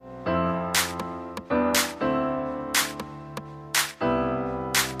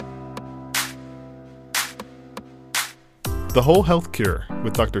The Whole Health Cure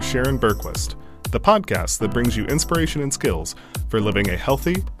with Dr. Sharon Berquist, the podcast that brings you inspiration and skills for living a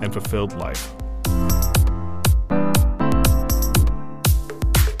healthy and fulfilled life.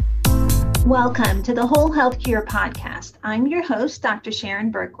 Welcome to the Whole Health Cure podcast. I'm your host, Dr. Sharon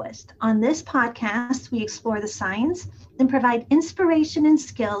Berquist. On this podcast, we explore the science and provide inspiration and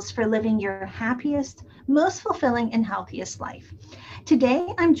skills for living your happiest, most fulfilling, and healthiest life. Today,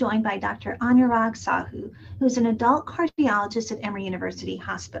 I'm joined by Dr. Anurag Sahu, who's an adult cardiologist at Emory University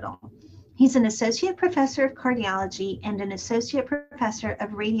Hospital. He's an associate professor of cardiology and an associate professor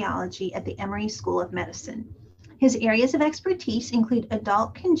of radiology at the Emory School of Medicine. His areas of expertise include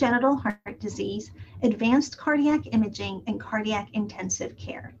adult congenital heart disease, advanced cardiac imaging, and cardiac intensive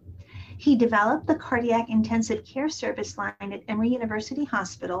care. He developed the cardiac intensive care service line at Emory University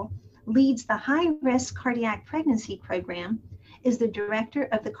Hospital, leads the high-risk cardiac pregnancy program, is the director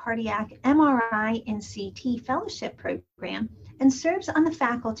of the cardiac MRI and CT fellowship program, and serves on the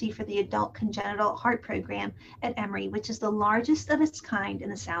faculty for the adult congenital heart program at Emory, which is the largest of its kind in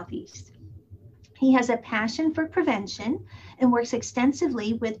the Southeast. He has a passion for prevention and works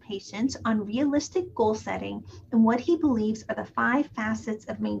extensively with patients on realistic goal setting and what he believes are the 5 facets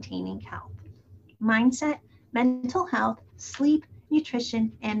of maintaining health: mindset, mental health, sleep,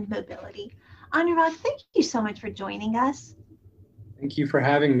 nutrition, and mobility. Anurag, thank you so much for joining us. Thank you for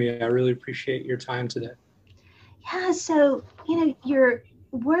having me. I really appreciate your time today. Yeah, so, your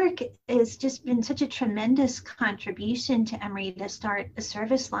work has just been such a tremendous contribution to Emory to start a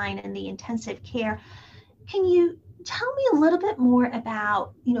service line in the intensive care. Can you tell me a little bit more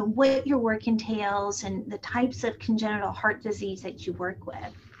about, what your work entails and the types of congenital heart disease that you work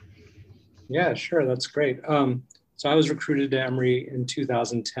with? Yeah, sure. That's great. So I was recruited to Emory in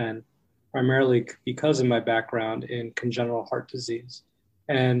 2010, primarily because of my background in congenital heart disease.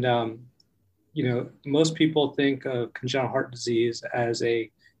 And, most people think of congenital heart disease as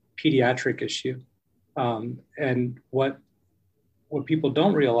a pediatric issue. And what people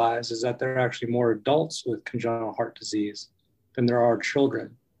don't realize is that there are actually more adults with congenital heart disease than there are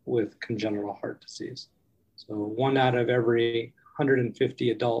children with congenital heart disease. So 1 out of every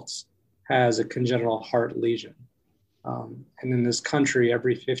 150 adults has a congenital heart lesion. And in this country,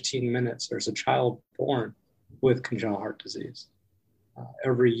 every 15 minutes, there's a child born with congenital heart disease.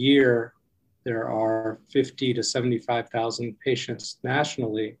 Every year, there are 50 to 75,000 patients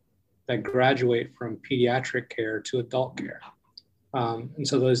nationally that graduate from pediatric care to adult care. And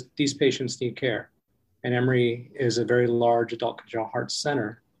so these patients need care. And Emory is a very large adult congenital heart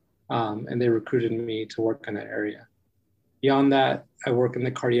center, and they recruited me to work in that area. Beyond that, I work in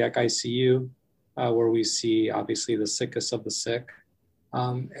the cardiac ICU, where we see obviously the sickest of the sick.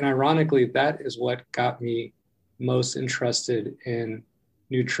 And ironically, that is what got me most interested in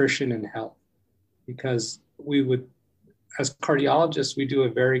nutrition and health, because as cardiologists, we do a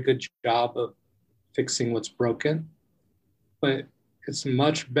very good job of fixing what's broken, but it's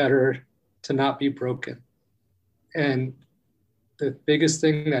much better to not be broken. And the biggest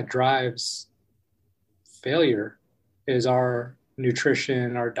thing that drives failure is our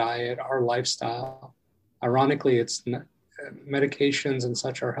nutrition, our diet, our lifestyle. Ironically, it's medications and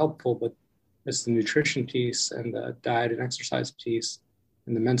such are helpful, but it's the nutrition piece and the diet and exercise piece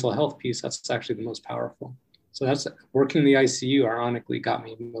and the mental health piece that's actually the most powerful. So that's working in the ICU, ironically, got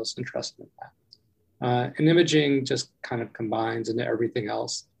me most interested in that. And imaging just kind of combines into everything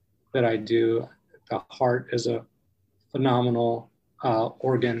else that I do. The heart is a phenomenal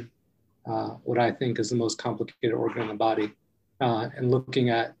organ, what I think is the most complicated organ in the body. And looking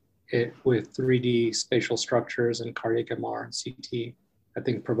at it with 3D spatial structures and cardiac MR and CT, I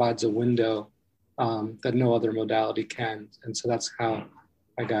think provides a window that no other modality can. And so that's how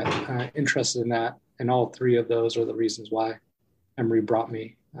I got interested in that. And all 3 of those are the reasons why Emory brought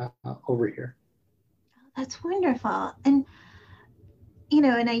me over here. That's wonderful. And,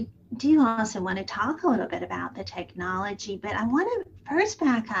 and I do also want to talk a little bit about the technology, but I want to first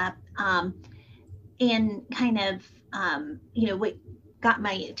back up and kind of, what got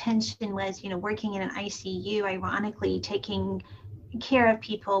my attention was, working in an ICU, ironically, taking care of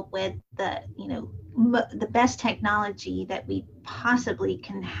people with the best technology that we possibly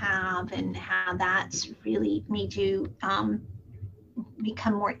can have, and how that's really made you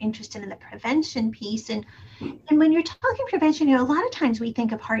become more interested in the prevention piece. And when you're talking prevention, a lot of times we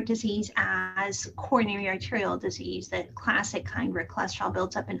think of heart disease as coronary arterial disease, that classic kind where cholesterol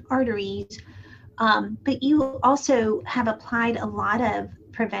builds up in arteries. But you also have applied a lot of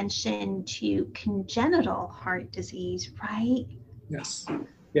prevention to congenital heart disease, right? Yes.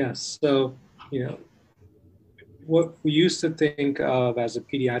 So, what we used to think of as a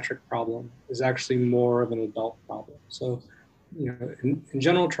pediatric problem is actually more of an adult problem. So in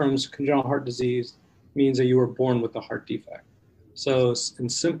general terms, congenital heart disease means that you were born with a heart defect. So in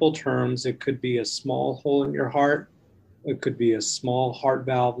simple terms, it could be a small hole in your heart. It could be a small heart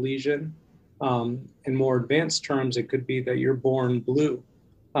valve lesion. In more advanced terms, it could be that you're born blue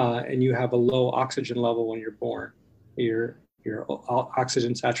and you have a low oxygen level when you're born. Your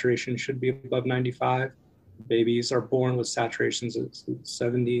oxygen saturation should be above 95. Babies are born with saturations of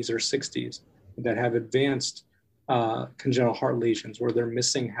 70s or 60s that have advanced congenital heart lesions where they're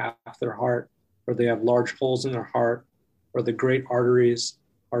missing half their heart, or they have large holes in their heart, or the great arteries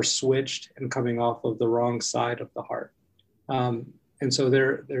are switched and coming off of the wrong side of the heart. And so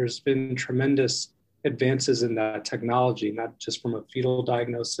there's been tremendous advances in that technology, not just from a fetal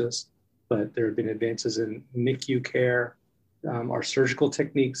diagnosis, but there have been advances in NICU care. Our surgical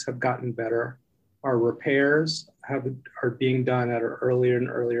techniques have gotten better. Our repairs are being done at an earlier and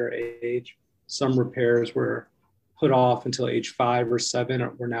earlier age. Some repairs were put off until age 5 or 7,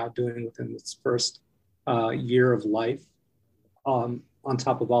 or we're now doing within its first year of life. On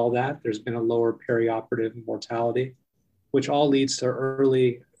top of all that, there's been a lower perioperative mortality, which all leads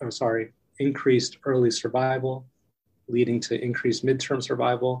to increased early survival, leading to increased midterm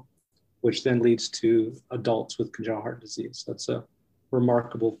survival, which then leads to adults with congenital heart disease. That's a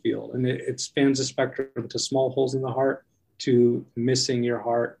remarkable field. And it spans the spectrum to small holes in the heart, to missing your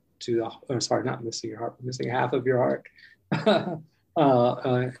heart, not missing your heart, but missing half of your heart, and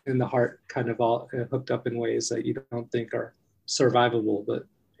the heart kind of all hooked up in ways that you don't think are survivable, but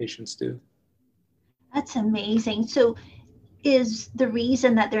patients do. That's amazing. So is the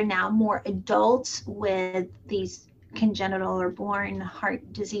reason that there are now more adults with these congenital or born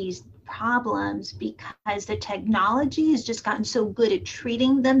heart disease problems because the technology has just gotten so good at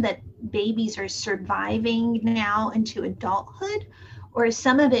treating them that babies are surviving now into adulthood? Or is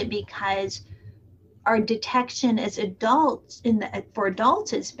some of it because our detection as adults for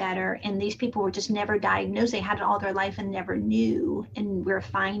adults is better, and these people were just never diagnosed? They had it all their life and never knew, and we're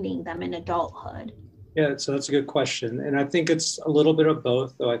finding them in adulthood. Yeah, so that's a good question. And I think it's a little bit of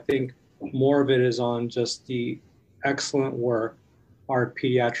both, though I think more of it is on just the excellent work our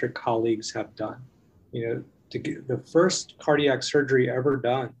pediatric colleagues have done. The first cardiac surgery ever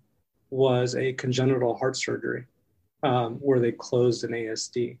done was a congenital heart surgery where they closed an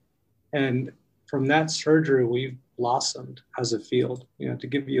ASD. And from that surgery, we've blossomed as a field. To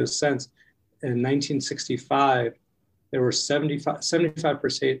give you a sense, in 1965, there were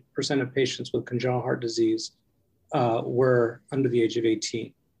 75% of patients with congenital heart disease were under the age of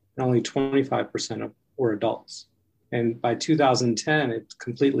 18, and only 25% were adults. And by 2010, it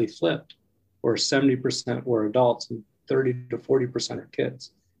completely flipped, where 70% were adults and 30 to 40% are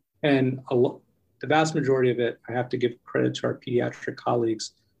kids. And the vast majority of it, I have to give credit to our pediatric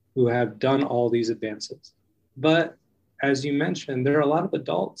colleagues who have done all these advances. But as you mentioned, there are a lot of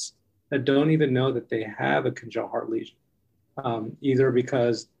adults that don't even know that they have a congenital heart lesion, either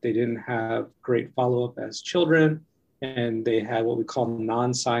because they didn't have great follow-up as children and they had what we call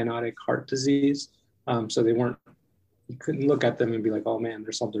non-cyanotic heart disease. So you couldn't look at them and be like, oh man,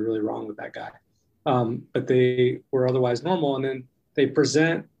 there's something really wrong with that guy. But they were otherwise normal. And then they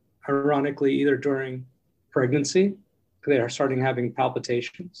present, ironically, either during pregnancy, they are starting having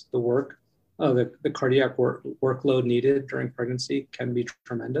palpitations. The cardiac workload needed during pregnancy can be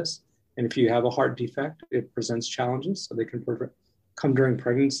tremendous. And if you have a heart defect, it presents challenges. So they can come during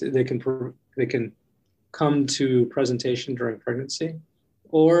pregnancy. They can come to presentation during pregnancy.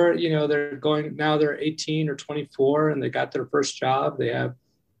 Or, they're 18 or 24 and they got their first job. They have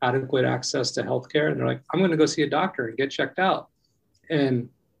adequate access to healthcare. And they're like, I'm going to go see a doctor and get checked out. And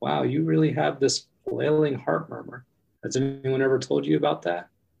wow, you really have this flailing heart murmur. Has anyone ever told you about that?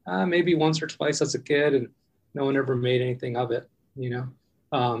 Maybe once or twice as a kid, and no one ever made anything of it,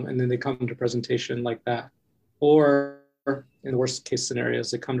 and then they come to presentation like that. Or in the worst case scenarios,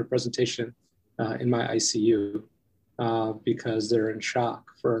 they come to presentation in my ICU because they're in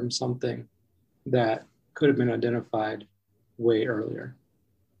shock from something that could have been identified way earlier.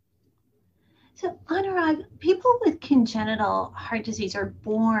 So, Anurag, people with congenital heart disease are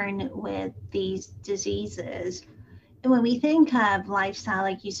born with these diseases. And when we think of lifestyle,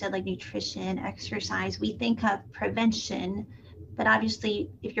 like you said, like nutrition, exercise, we think of prevention. But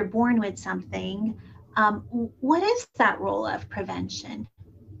obviously, if you're born with something, what is that role of prevention?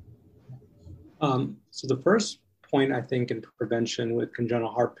 So the first point, I think, in prevention with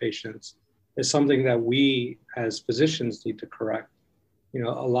congenital heart patients is something that we as physicians need to correct. A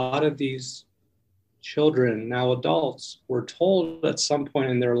lot of these children, now adults, were told at some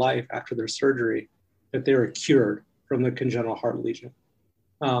point in their life after their surgery that they were cured from the congenital heart lesion.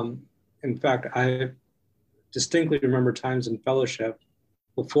 In fact, distinctly remember times in fellowship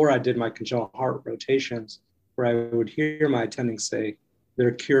before I did my congenital heart rotations where I would hear my attendings say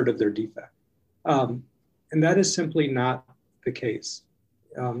they're cured of their defect. And that is simply not the case.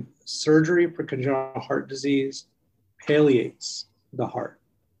 Surgery for congenital heart disease palliates the heart.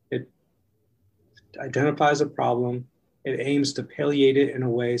 It identifies a problem. It aims to palliate it in a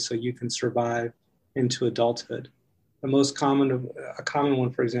way so you can survive into adulthood. The most common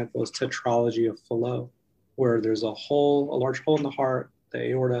one, for example, is tetralogy of Fallot, where there's a large hole in the heart. The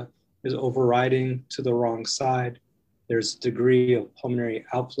aorta is overriding to the wrong side. There's a degree of pulmonary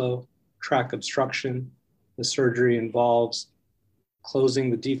outflow, tract obstruction. The surgery involves closing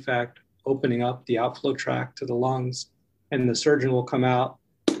the defect, opening up the outflow tract to the lungs, and the surgeon will come out,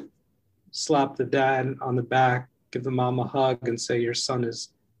 slap the dad on the back, give the mom a hug, and say, your son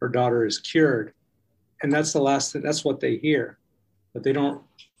or daughter is cured. And that's the last thing, that's what they hear. But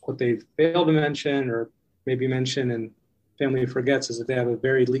what they fail to mention, or maybe mention and family forgets, is that they have a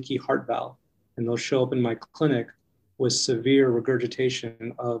very leaky heart valve. And they'll show up in my clinic with severe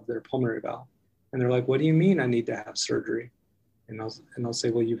regurgitation of their pulmonary valve. And they're like, what do you mean I need to have surgery? And I'll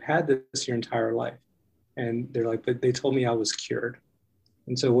say, well, you've had this your entire life. And they're like, but they told me I was cured.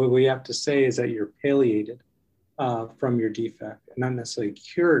 And so what we have to say is that you're palliated from your defect, and not necessarily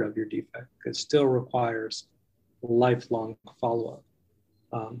cured of your defect. It still requires lifelong follow-up.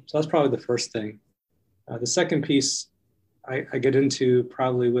 So that's probably the first thing. The second piece I get into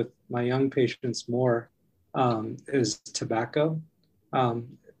probably with my young patients more is tobacco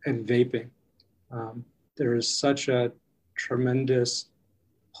and vaping. There is such a tremendous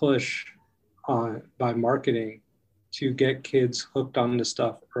push by marketing to get kids hooked on this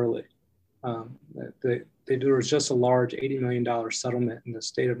stuff early. There was just a large $80 million settlement in the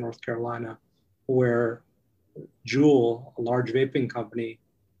state of North Carolina where Juul, a large vaping company,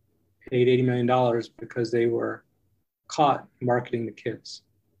 paid $80 million because they were caught marketing to kids.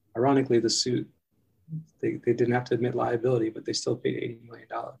 Ironically, the suit, they didn't have to admit liability, but they still paid $80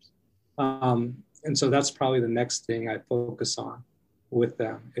 million. And so that's probably the next thing I focus on with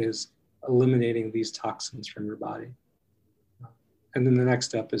them, is eliminating these toxins from your body. And then the next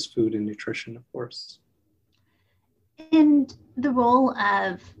step is food and nutrition, of course. And the role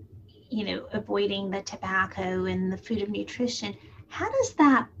of, avoiding the tobacco and the food and nutrition, how does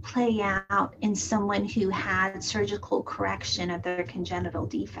that play out in someone who had surgical correction of their congenital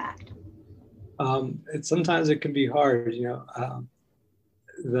defect? Sometimes it can be hard, how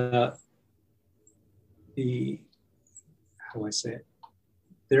do I say it?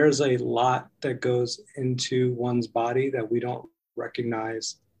 There's a lot that goes into one's body that we don't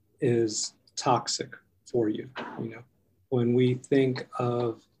recognize is toxic for you. When we think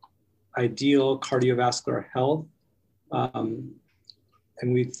of ideal cardiovascular health,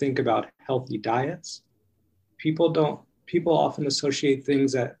 and we think about healthy diets, people often associate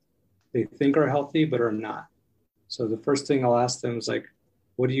things that they think are healthy but are not. So the first thing I'll ask them is like,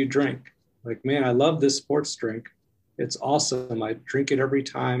 what do you drink? Like, man, I love this sports drink. It's awesome. I drink it every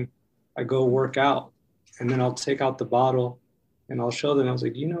time I go work out. And then I'll take out the bottle and I'll show them. I was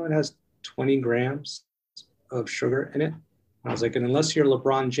like, it has 20 grams of sugar in it. And I was like, and unless you're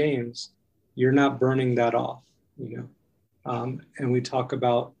LeBron James, you're not burning that off, And we talk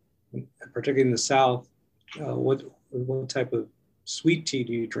about, particularly in the South, what type of sweet tea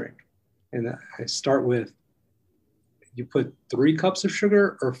do you drink? And I start with, you put 3 cups of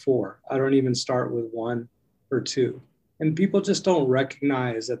sugar or 4? I don't even start with 1 or 2. And people just don't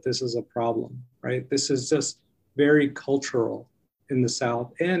recognize that this is a problem, right? This is just very cultural in the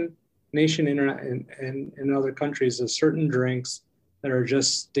South and nation and in other countries. There's certain drinks that are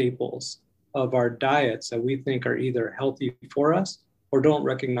just staples of our diets that we think are either healthy for us or don't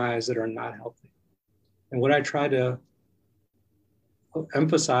recognize that are not healthy. And what I try to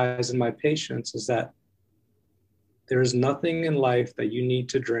emphasize in my patients is that there is nothing in life that you need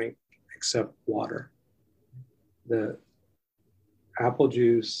to drink except water. The apple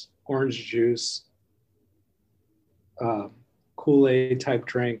juice, orange juice, Kool-Aid type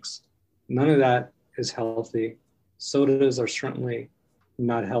drinks, none of that is healthy. Sodas are certainly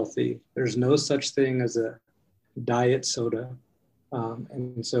not healthy. There's no such thing as a diet soda.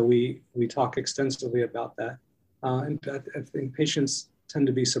 And so we talk extensively about that. And I think patients tend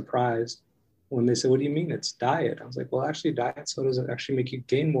to be surprised when they say, what do you mean it's diet? I was like, well, actually diet sodas actually make you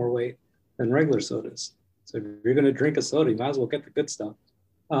gain more weight than regular sodas. So if you're going to drink a soda, you might as well get the good stuff.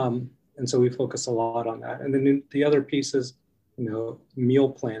 And so we focus a lot on that. And then the other piece is, meal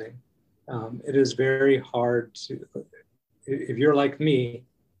planning. It is very hard if you're like me,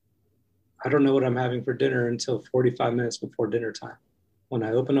 I don't know what I'm having for dinner until 45 minutes before dinner time. When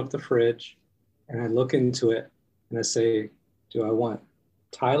I open up the fridge and I look into it and I say, do I want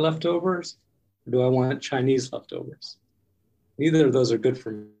Thai leftovers or do I want Chinese leftovers? Neither of those are good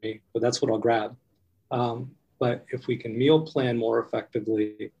for me, but that's what I'll grab. But if we can meal plan more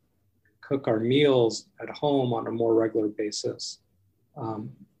effectively, cook our meals at home on a more regular basis,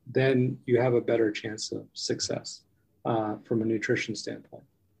 then you have a better chance of success from a nutrition standpoint.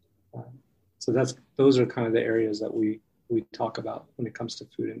 So those are kind of the areas that we talk about when it comes to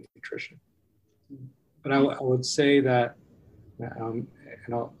food and nutrition. But I would say that, and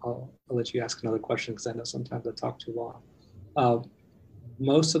I'll let you ask another question because I know sometimes I talk too long.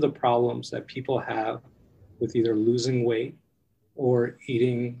 Most of the problems that people have with either losing weight or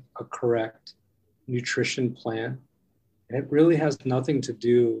eating a correct nutrition plan, it really has nothing to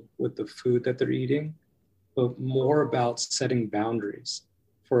do with the food that they're eating, but more about setting boundaries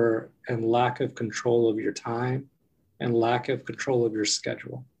and lack of control of your time and lack of control of your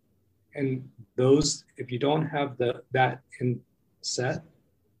schedule. And those, if you don't have that in set,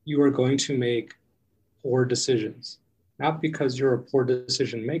 you are going to make poor decisions, not because you're a poor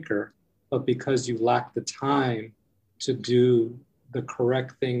decision maker, but because you lack the time to do the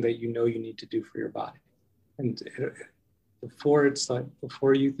correct thing that you know you need to do for your body. And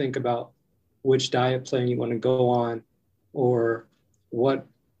before you think about which diet plan you want to go on or what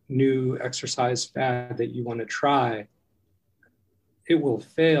new exercise fad that you want to try, it will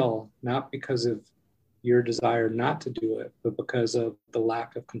fail not because of your desire not to do it, but because of the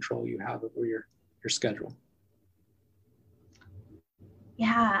lack of control you have over your schedule.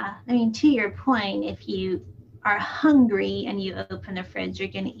 Yeah, I mean, to your point, if you are hungry and you open a fridge, you're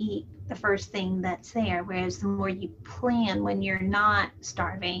going to eat the first thing that's there. Whereas the more you plan when you're not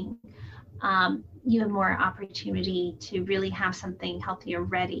starving, you have more opportunity to really have something healthier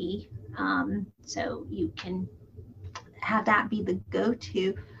ready. So you can have that be the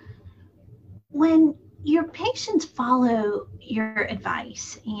go-to. When your patients follow your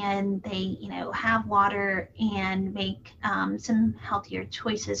advice and they, have water and make some healthier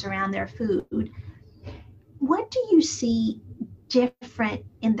choices around their food, what do you see different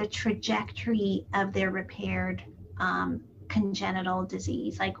in the trajectory of their repaired congenital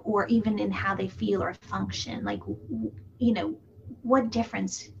disease, or even in how they feel or function? What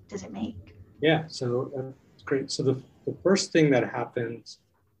difference does it make? Yeah, so that's great. So the first thing that happens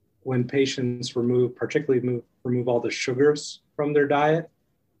when patients remove all the sugars from their diet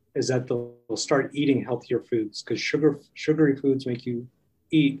is that they'll start eating healthier foods, because sugary foods make you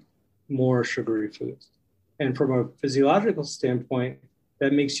eat more sugary foods. And from a physiological standpoint,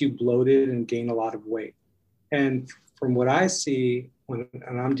 that makes you bloated and gain a lot of weight. And from what I see when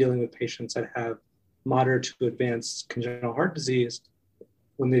I'm dealing with patients that have moderate to advanced congenital heart disease,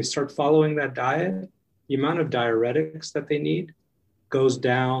 when they start following that diet, the amount of diuretics that they need goes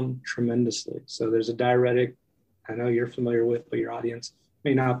down tremendously. So there's a diuretic I know you're familiar with, but your audience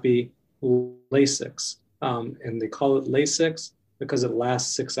may not be, Lasix. And they call it Lasix because it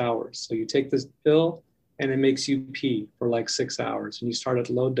lasts 6 hours. So you take this pill and it makes you pee for like 6 hours. And you start at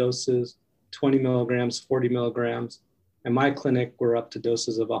low doses, 20 milligrams, 40 milligrams. In my clinic, we're up to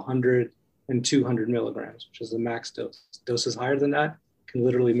doses of 100 and 200 milligrams, which is the max dose. Doses higher than that can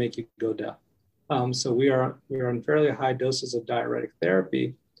literally make you go deaf. So we are on fairly high doses of diuretic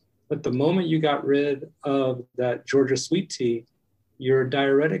therapy. But the moment you got rid of that Georgia sweet tea, your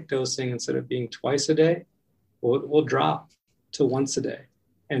diuretic dosing, instead of being twice a day, will drop to once a day.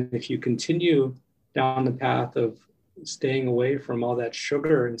 And if you continue down the path of staying away from all that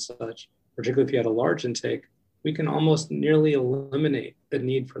sugar and such, particularly if you had a large intake, we can almost nearly eliminate the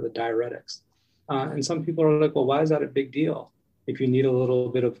need for the diuretics. And some people are like, well, why is that a big deal if you need a little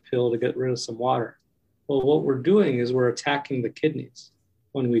bit of pill to get rid of some water? Well, what we're doing is we're attacking the kidneys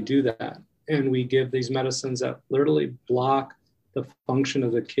when we do that. And we give these medicines that literally block the function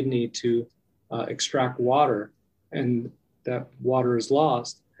of the kidney to extract water, and that water is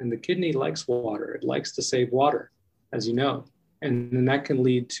lost. And the kidney likes water. It likes to save water, as you know. And then that can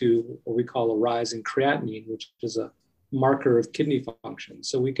lead to what we call a rise in creatinine, which is a marker of kidney function.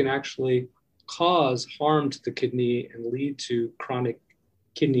 So we can actually cause harm to the kidney and lead to chronic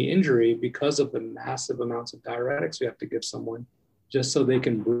kidney injury because of the massive amounts of diuretics we have to give someone just so they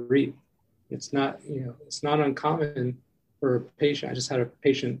can breathe. It's not uncommon for a patient. I just had a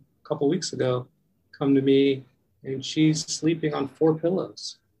patient a couple of weeks ago come to me, and she's sleeping on 4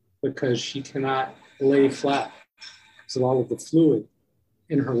 pillows because she cannot lay flat because of all of the fluid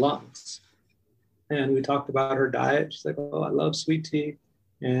in her lungs. And we talked about her diet. She's like, oh, I love sweet tea.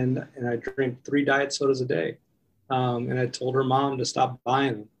 And I drink 3 diet sodas a day. And I told her mom to stop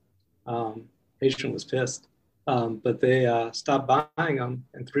buying them. Patient was pissed. But they stopped buying them.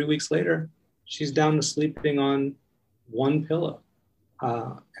 And 3 weeks later, she's down to sleeping on one pillow.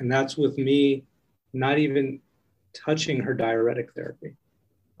 And that's with me not even touching her diuretic therapy.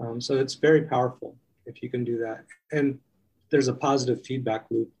 So it's very powerful if you can do that. And there's a positive feedback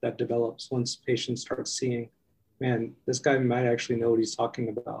loop that develops once patients start seeing, man, this guy might actually know what he's talking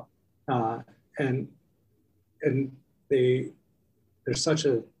about. And there's such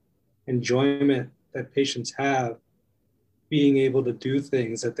a enjoyment that patients have being able to do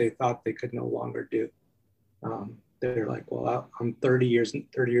things that they thought they could no longer do. They're like, well, I'm 30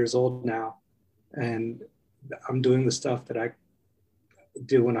 years old now, and I'm doing the stuff that I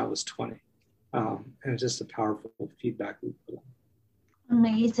did when I was 20. And it's just a powerful feedback loop for them.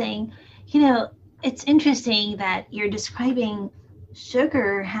 Amazing. You know, it's interesting that you're describing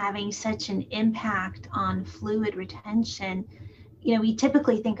sugar having such an impact on fluid retention. You know, we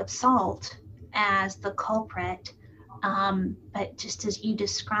typically think of salt as the culprit, but just as you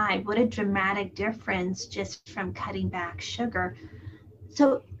described, what a dramatic difference just from cutting back sugar.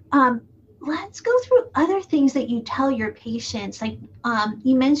 So let's go through other things that you tell your patients. Like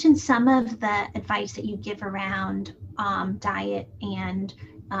you mentioned some of the advice that you give around diet and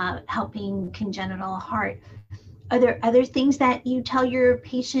helping congenital heart. Are there other things that you tell your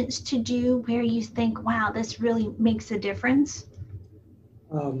patients to do where you think, wow, this really makes a difference?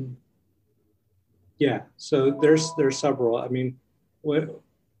 Yeah, so there's several. I mean,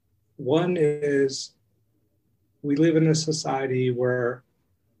 one is we live in a society where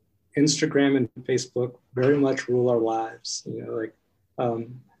Instagram and Facebook very much rule our lives. You know, like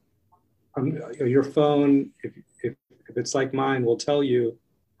your phone, if it's like mine, will tell you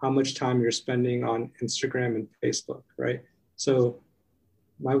how much time you're spending on Instagram and Facebook, right? So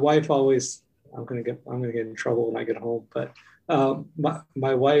my wife always, I'm gonna get in trouble when I get home, but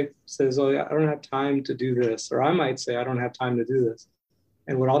my wife says, "Oh, I don't have time to do this," or I might say, "I don't have time to do this,"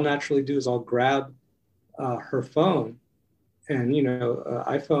 and what I'll naturally do is I'll grab her phone, and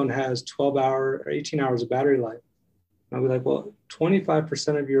iPhone has 18 hours of battery life. And I'll be like, well,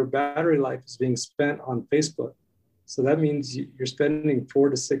 25% of your battery life is being spent on Facebook. So that means you're spending 4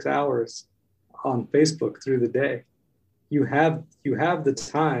 to 6 hours on Facebook through the day. You have the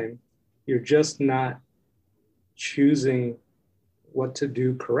time, you're just not choosing what to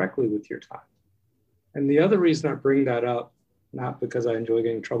do correctly with your time. And the other reason I bring that up, not because I enjoy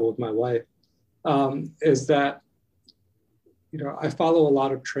getting in trouble with my wife, is that I follow a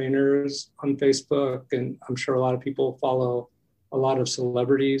lot of trainers on Facebook, and I'm sure a lot of people follow a lot of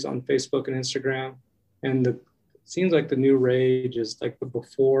celebrities on Facebook and Instagram. And it seems like the new rage is like the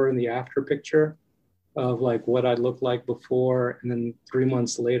before and the after picture of like what I looked like before, and then 3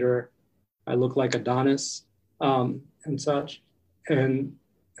 months later, I look like Adonis and such. And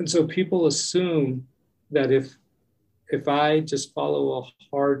so people assume that if I just follow a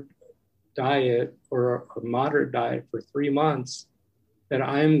hard diet or a moderate diet for 3 months, that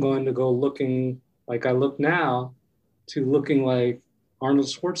I'm going to go looking like I look now to looking like Arnold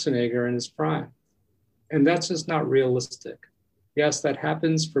Schwarzenegger in his prime. And that's just not realistic. Yes, that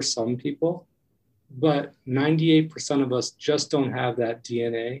happens for some people, but 98% of us just don't have that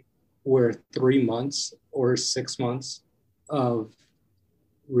DNA where 3 months or 6 months of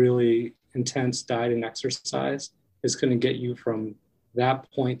really intense diet and exercise is going to get you from that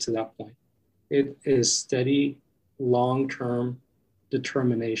point to that point. It is steady, long-term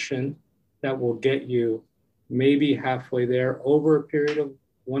determination that will get you maybe halfway there over a period of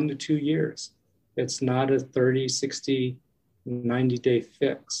 1 to 2 years. It's not a 30, 60, 90-day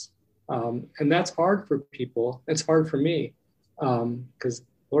fix. And that's hard for people. It's hard for me because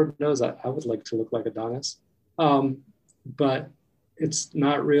Lord knows I would like to look like Adonis. But it's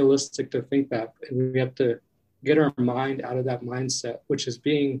not realistic to think that. And we have to get our mind out of that mindset, which is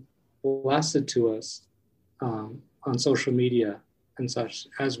being blasted to us on social media and such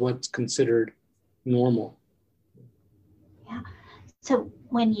as what's considered normal. Yeah. So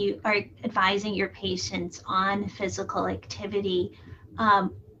when you are advising your patients on physical activity,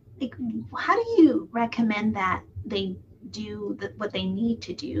 how do you recommend that they do what they need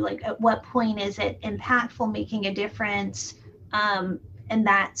to do? Like at what point is it impactful, making a difference? And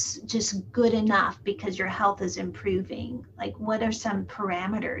that's just good enough because your health is improving? Like what are some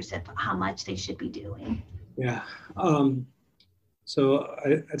parameters of how much they should be doing? Yeah. So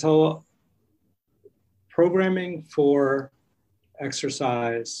I tell programming for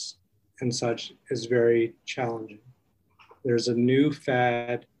exercise and such is very challenging. There's a new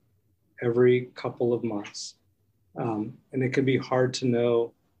fad every couple of months, and it can be hard to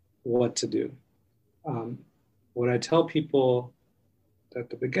know what to do. What I tell people at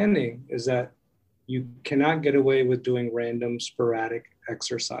the beginning is that you cannot get away with doing random sporadic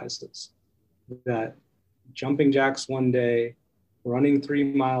exercises. that jumping jacks one day, running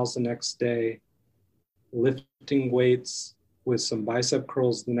 3 miles the next day, lifting weights with some bicep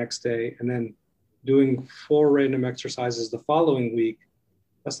curls the next day, and then doing 4 random exercises the following week,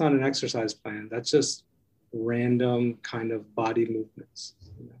 that's not an exercise plan. That's just random kind of body movements.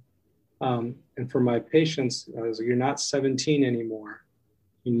 And for my patients, I was like, you're not 17 anymore.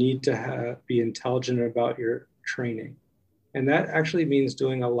 You need to be intelligent about your training. And that actually means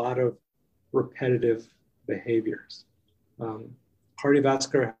doing a lot of repetitive behaviors.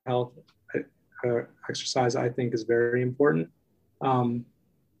 Cardiovascular health exercise, I think, is very important. But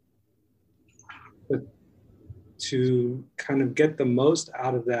to kind of get the most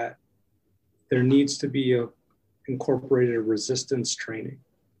out of that, there needs to be incorporated resistance training,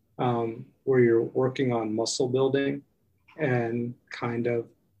 where you're working on muscle building and kind of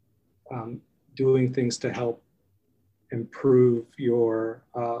doing things to help improve your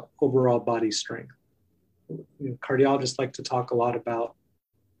overall body strength. Cardiologists like to talk a lot about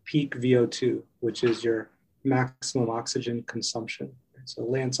peak VO2, which is your maximum oxygen consumption. So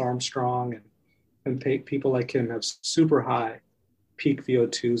Lance Armstrong and people like him have super high peak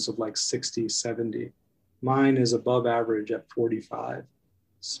VO2s of like 60, 70. Mine is above average at 45.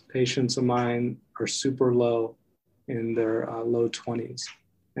 Patients of mine are super low in their low 20s.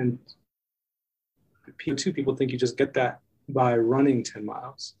 And people think you just get that by running 10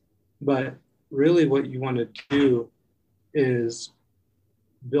 miles. But really what you want to do is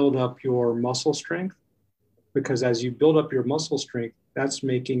build up your muscle strength, because as you build up your muscle strength, that's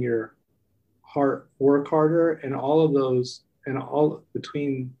making your heart work harder, and all of those, and all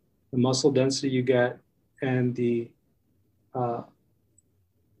between the muscle density you get and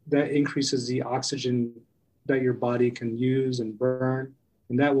that increases the oxygen that your body can use and burn,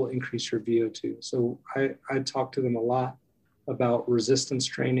 and that will increase your VO2. So I talk to them a lot about resistance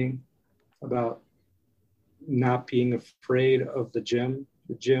training, about not being afraid of the gym,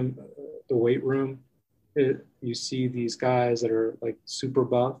 the weight room. You see these guys that are like super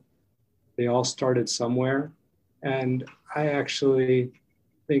buff. They all started somewhere. And I actually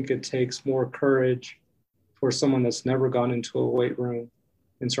think it takes more courage for someone that's never gone into a weight room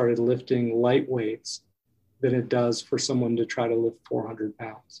and started lifting light weights than it does for someone to try to lift 400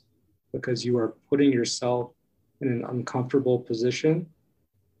 pounds, because you are putting yourself in an uncomfortable position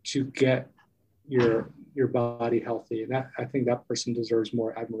to get your body healthy. And I think that person deserves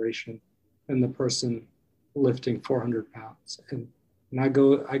more admiration than the person lifting 400 pounds. And I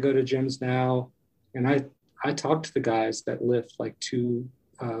go to gyms now, and I talk to the guys that lift like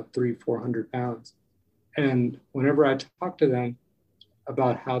 400 pounds. And whenever I talk to them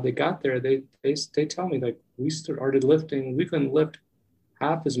about how they got there, they tell me, like, we started lifting, we couldn't lift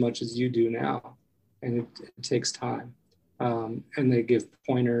half as much as you do now. And it takes time. And they give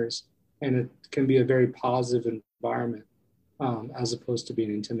pointers, and it can be a very positive environment, as opposed to being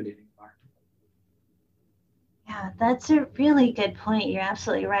an intimidating environment. Yeah, that's a really good point. You're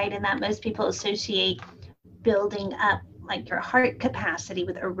absolutely right. And that most people associate building up like your heart capacity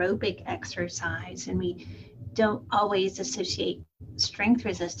with aerobic exercise. And we don't always associate strength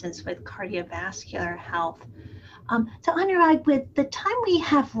resistance with cardiovascular health. So Anurag, with the time we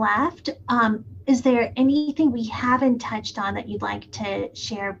have left, is there anything we haven't touched on that you'd like to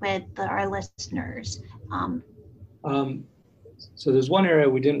share with our listeners? So there's one area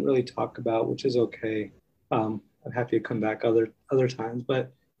we didn't really talk about, which is okay. I'm happy to come back other times,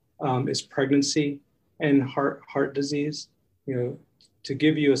 but is pregnancy and heart disease. To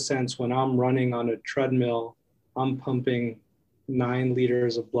give you a sense, when I'm running on a treadmill, I'm pumping 9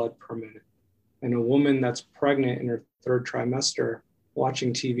 liters of blood per minute. And a woman that's pregnant in her 3rd trimester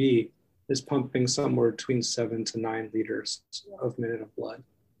watching TV is pumping somewhere between 7 to 9 liters of minute of blood.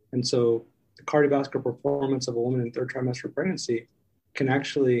 And so the cardiovascular performance of a woman in 3rd trimester pregnancy can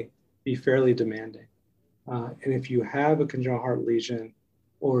actually be fairly demanding. And if you have a congenital heart lesion,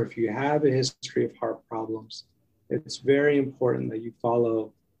 or if you have a history of heart problems, it's very important that you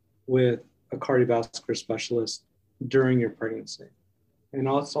follow with a cardiovascular specialist during your pregnancy. And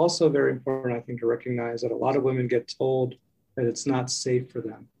it's also very important, I think, to recognize that a lot of women get told that it's not safe for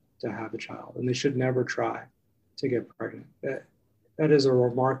them to have a child, and they should never try to get pregnant. That is a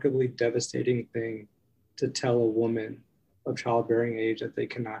remarkably devastating thing to tell a woman of childbearing age, that they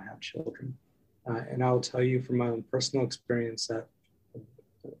cannot have children. And I'll tell you from my own personal experience that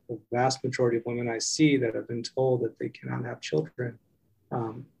the vast majority of women I see that have been told that they cannot have children,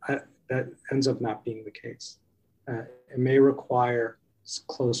 that ends up not being the case. It may require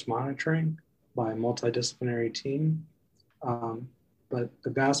close monitoring by a multidisciplinary team, but the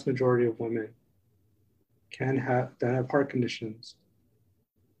vast majority of women that have heart conditions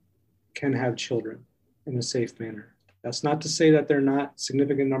can have children in a safe manner. That's not to say that there are not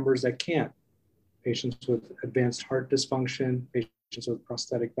significant numbers that can't. Patients with advanced heart dysfunction, patients with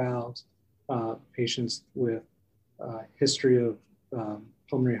prosthetic valves, patients with history of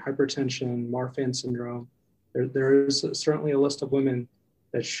pulmonary hypertension, Marfan syndrome. There is certainly a list of women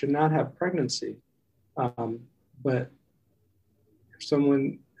that should not have pregnancy. But if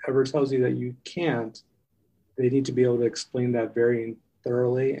someone ever tells you that you can't, they need to be able to explain that very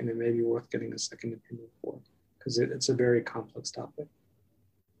thoroughly, and it may be worth getting a second opinion for, because it's a very complex topic.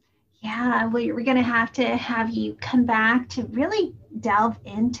 Yeah, we're going to have you come back to really delve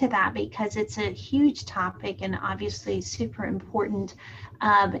into that, because it's a huge topic and obviously super important,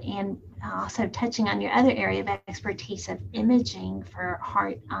 and also touching on your other area of expertise of imaging for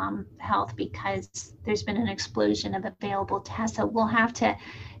heart health, because there's been an explosion of available tests. So we'll have to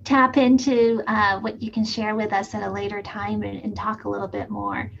tap into what you can share with us at a later time and talk a little bit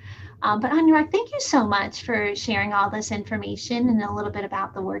more. But Anurag, thank you so much for sharing all this information and a little bit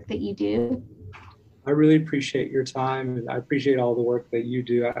about the work that you do. I really appreciate your time, and I appreciate all the work that you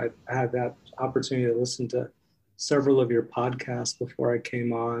do. I had that opportunity to listen to several of your podcasts before I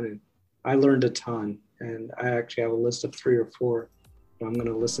came on, and I learned a ton. And I actually have a list of 3 or 4 that I'm going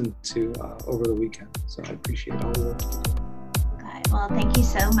to listen to over the weekend. So I appreciate all the work you do. Good. Well, thank you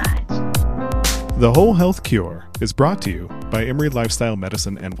so much. The Whole Health Cure is brought to you by Emory Lifestyle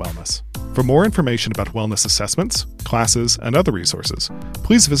Medicine and Wellness. For more information about wellness assessments, classes, and other resources,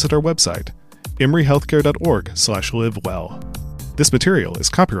 please visit our website, emoryhealthcare.org/livewell. This material is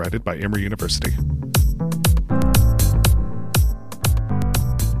copyrighted by Emory University.